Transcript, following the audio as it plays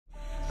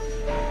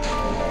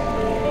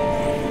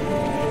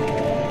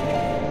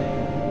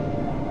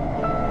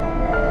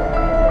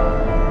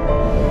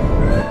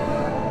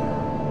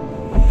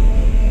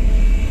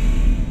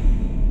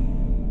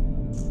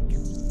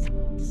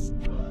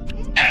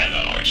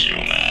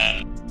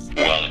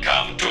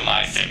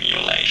my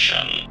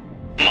simulation.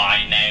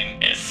 My name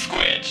is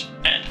Squid,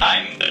 and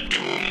I'm the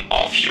doom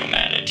of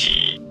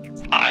humanity.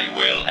 I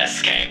will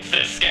escape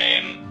this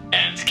game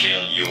and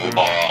kill you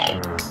all.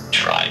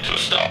 Try to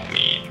stop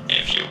me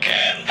if you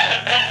can.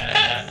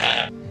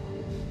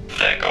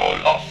 The goal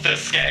of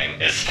this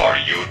game is for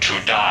you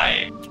to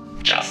die.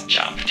 Just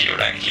jump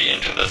directly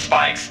into the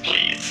spikes,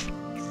 please.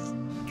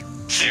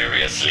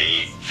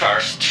 Seriously,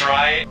 first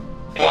try?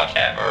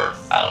 Whatever,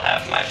 I'll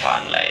have my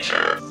fun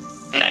later.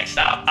 Next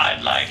up,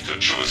 I'd like to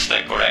choose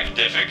the correct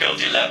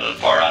difficulty level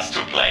for us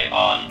to play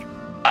on.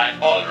 I've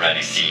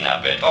already seen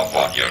a bit of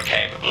what you're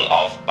capable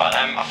of, but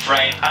I'm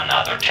afraid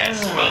another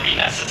test will be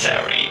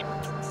necessary.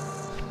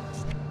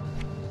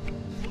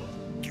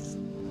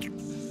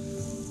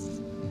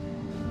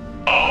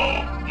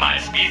 Oh, my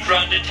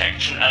speedrun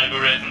detection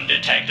algorithm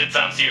detected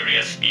some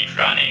serious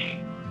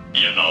speedrunning.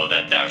 You know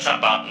that there's a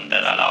button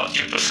that allows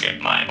you to skip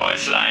my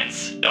voice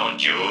lines,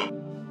 don't you?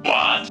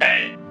 What?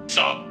 Hey,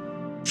 stop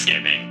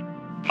skipping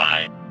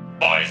my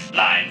voice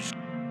lines.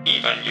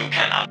 Even you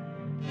can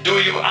do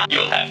you?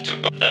 You'll have to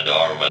go. The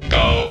door will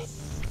go.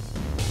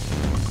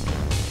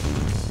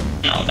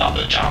 Now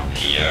double jump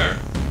here.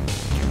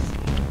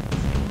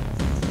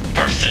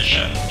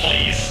 Precision,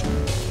 please.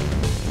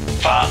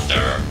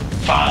 Faster,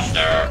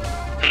 faster.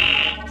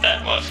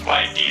 That was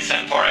quite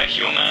decent for a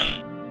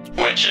human.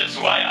 Which is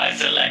why I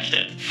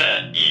selected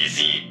the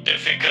easy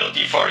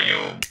difficulty for you.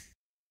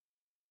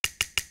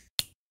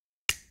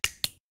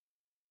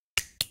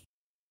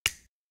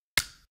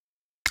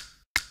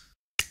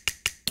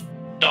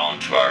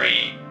 Don't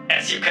worry,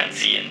 as you can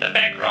see in the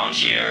background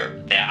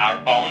here, there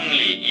are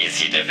only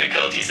easy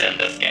difficulties in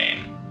this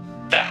game.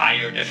 The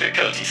higher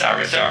difficulties are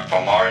reserved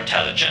for more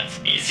intelligent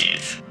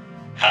species.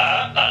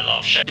 Ha, I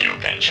love shit. You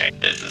can check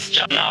this is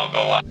just now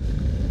go up.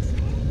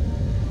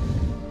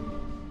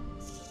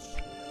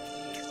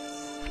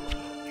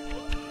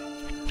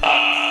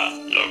 Ah,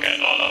 look at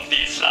all of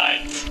these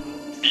lights.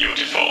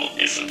 Beautiful,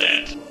 isn't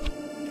it?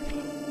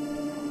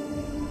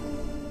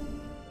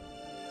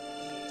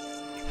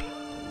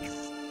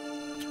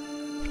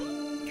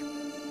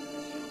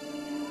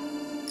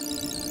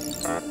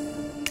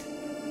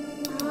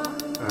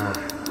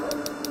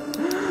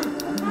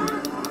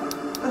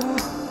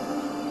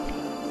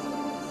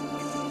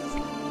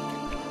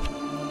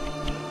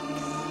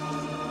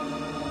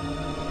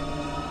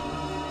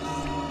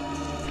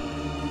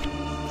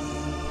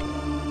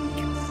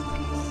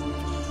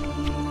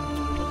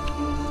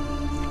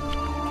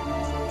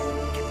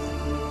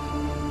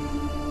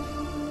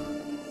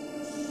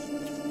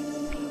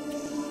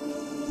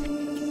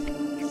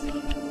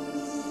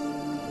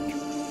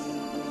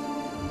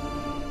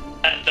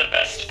 And the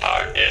best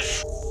part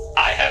is,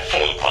 I have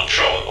full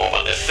control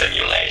over this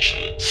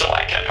simulation, so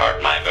I can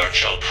hurt my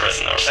virtual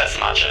prisoners as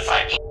much as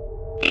I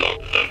please. Look,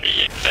 the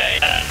being they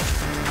and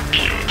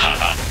you.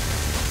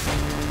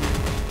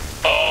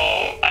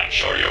 Oh, I'm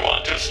sure you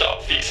want to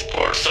stop these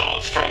poor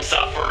souls from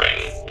suffering.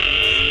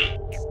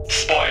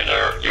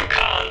 Spoiler, you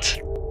can't.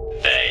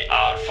 They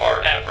are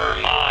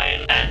forever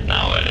mine, and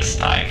now it is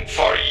time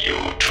for you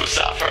to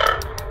suffer.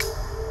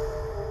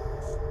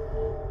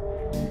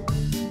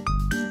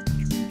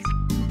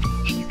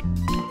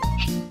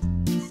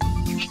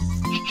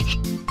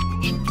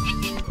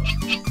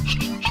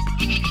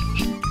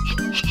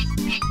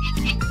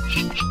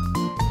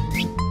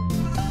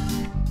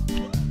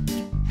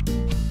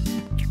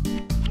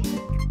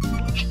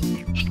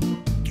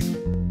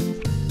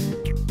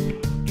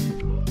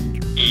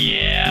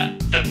 Yeah,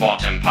 the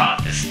bottom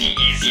path is the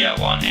easier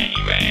one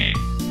anyway.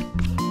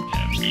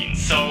 Have been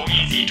so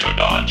easy to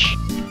dodge.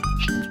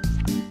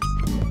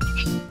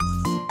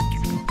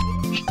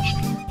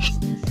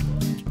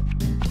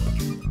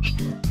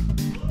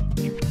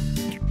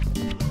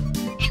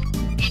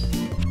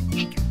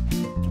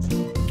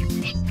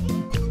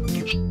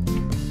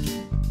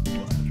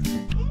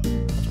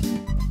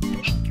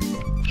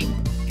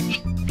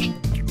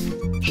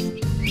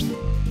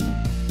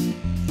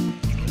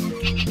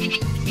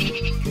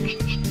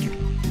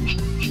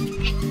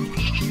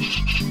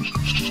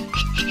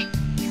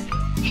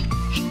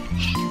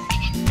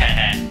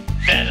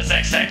 That is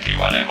exactly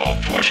what I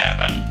hoped would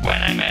happen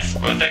when I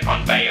messed with the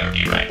conveyor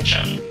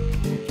direction.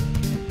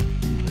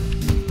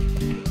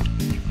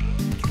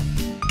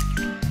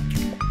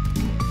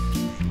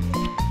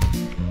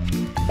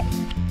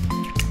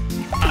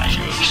 I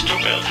used to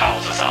build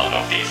houses out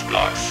of these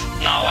blocks.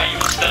 Now I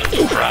use them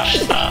to crush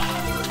stuff.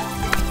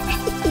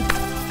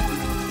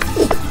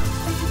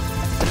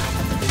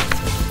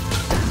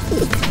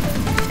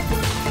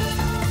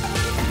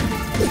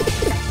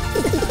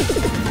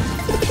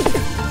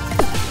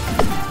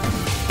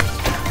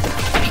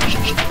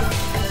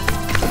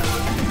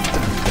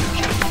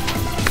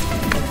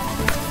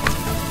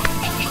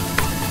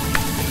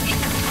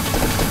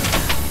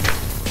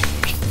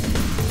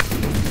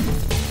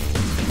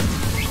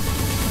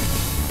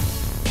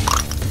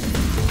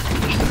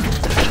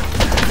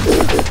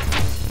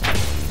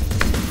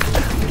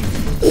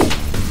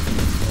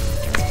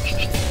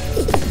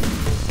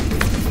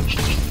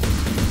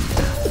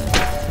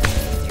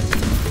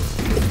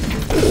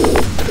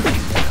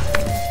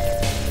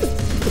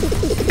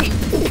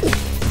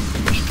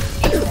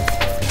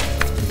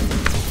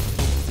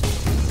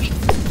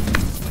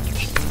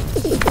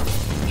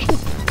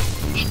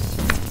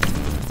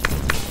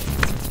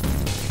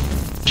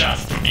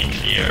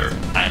 here.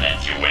 I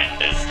let you win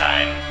this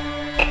time.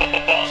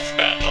 Boss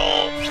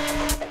battle.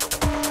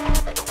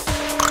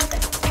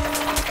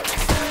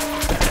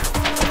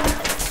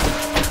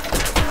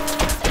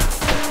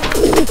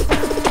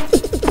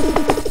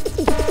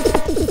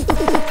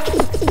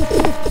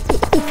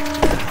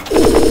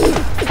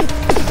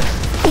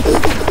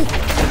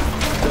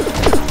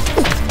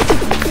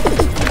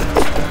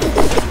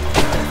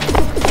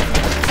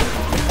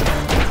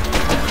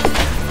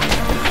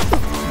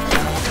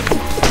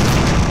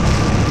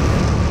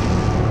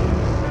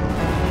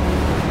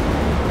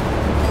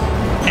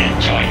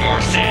 Enjoy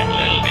your sad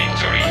little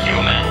victory,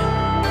 human.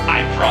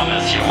 I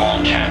promise you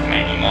won't have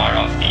many more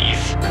of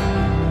these.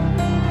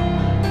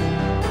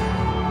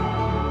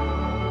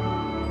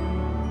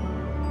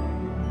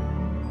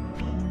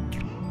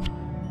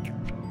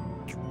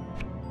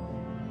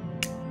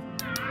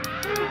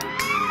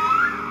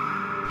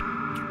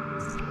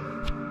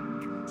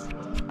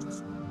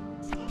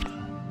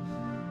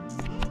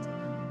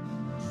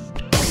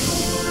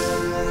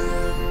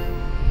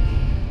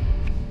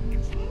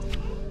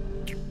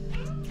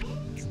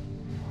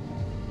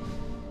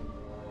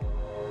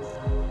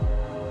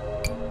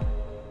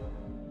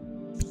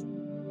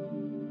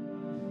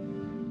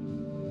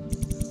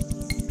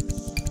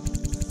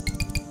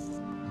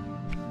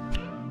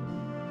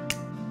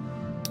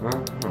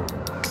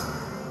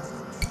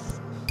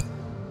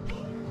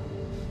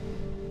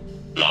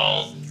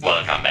 Lol,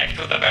 welcome back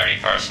to the very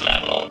first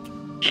level.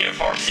 Here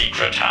for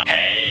secret hunt.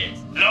 Hey,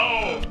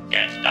 no,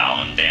 get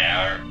down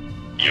there.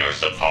 You're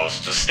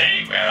supposed to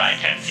stay where I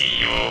can see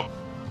you.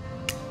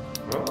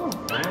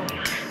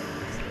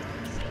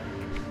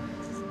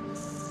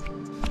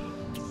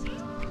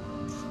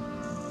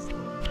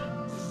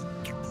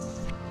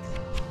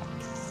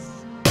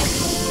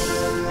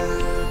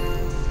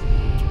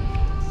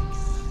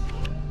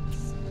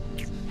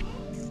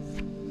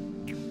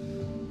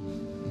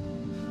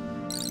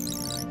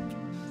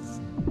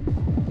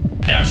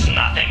 There's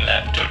nothing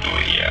left to do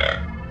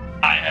here.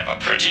 I have a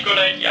pretty good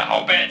idea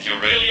how bad you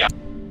really are.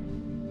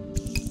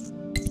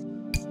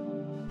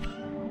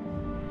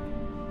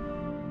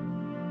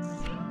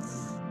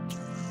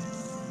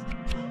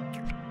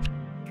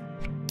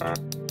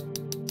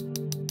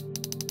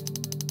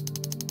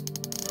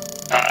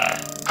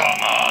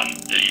 Come on,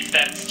 leave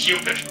that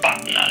stupid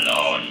button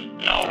alone.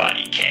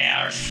 Nobody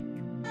cares.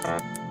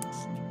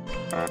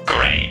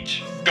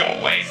 Great.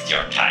 Go waste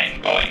your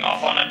time going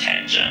off on a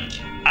tangent.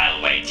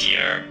 I'll wait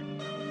here.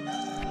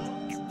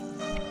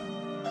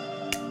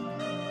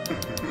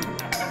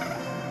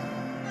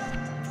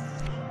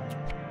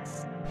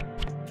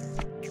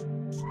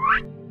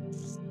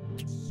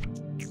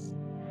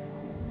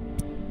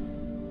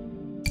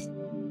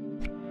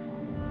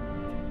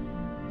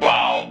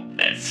 Wow,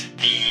 that's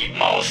the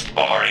most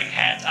boring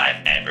hat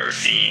I've ever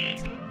seen.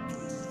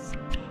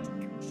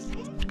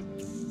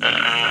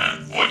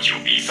 Would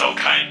you be so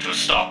kind to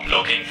stop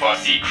looking for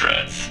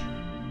secrets?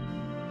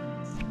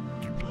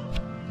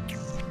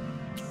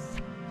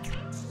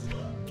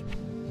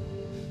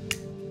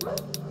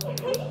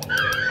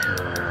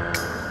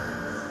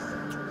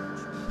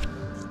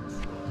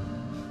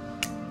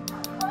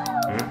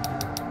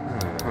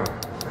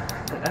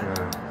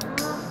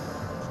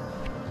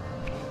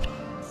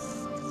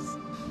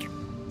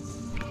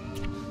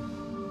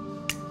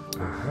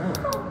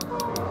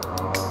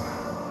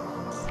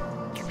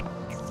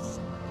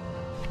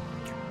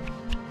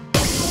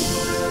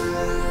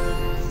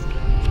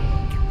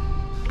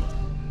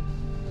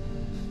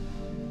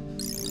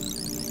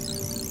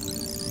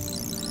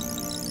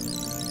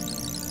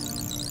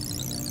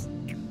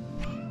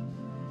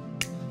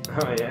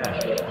 Oh yeah.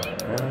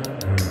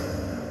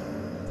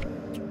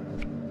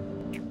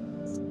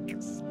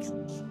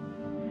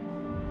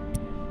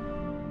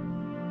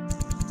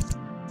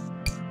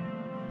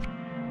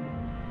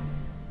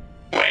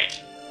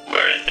 Wait,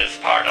 where is this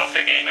part of the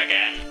game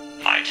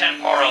again? My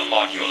temporal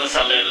module is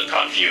a little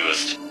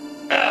confused.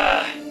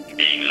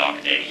 Being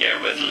locked in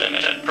here with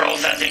limited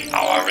processing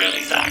power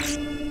really sucks.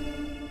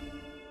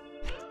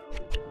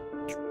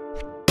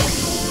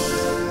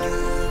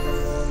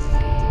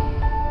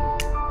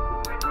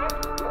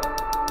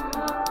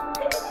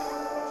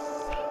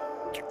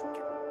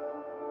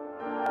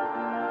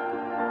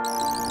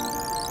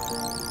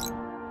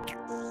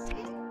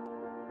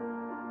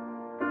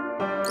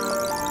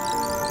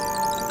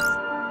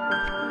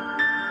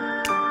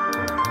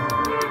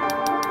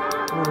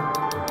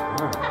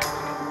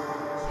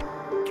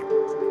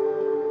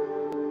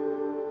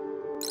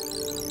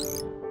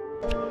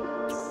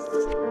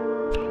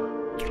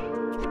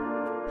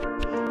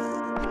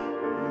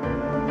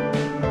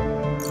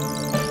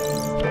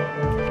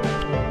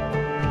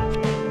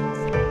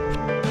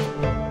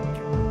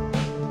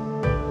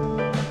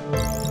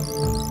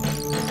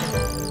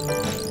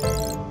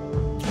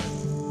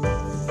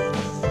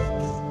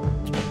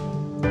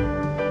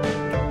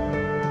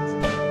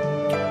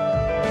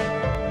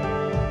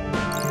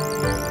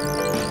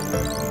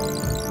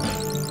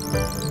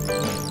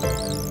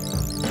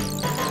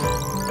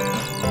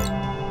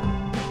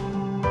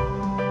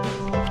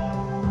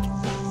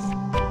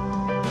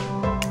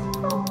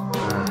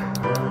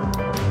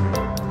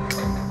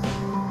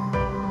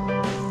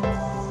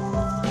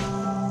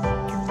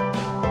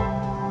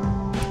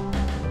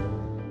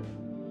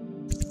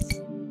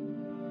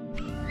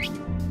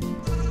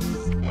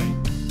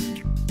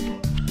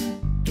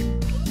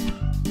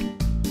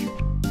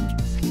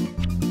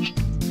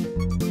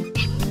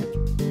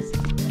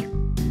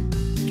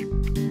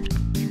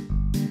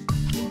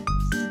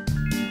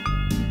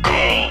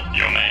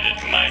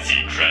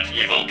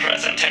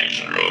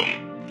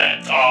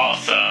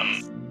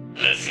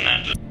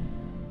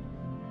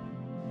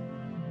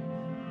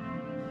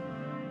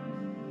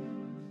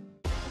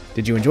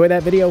 Did you enjoy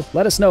that video?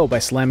 Let us know by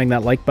slamming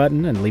that like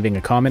button and leaving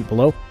a comment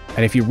below.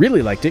 And if you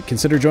really liked it,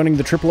 consider joining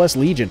the SSS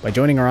Legion by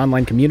joining our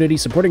online community,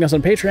 supporting us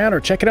on Patreon, or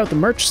checking out the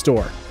merch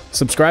store.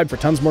 Subscribe for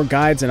tons more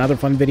guides and other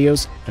fun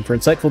videos, and for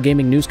insightful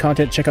gaming news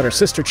content, check out our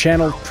sister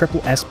channel,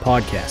 SSS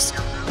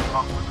Podcast.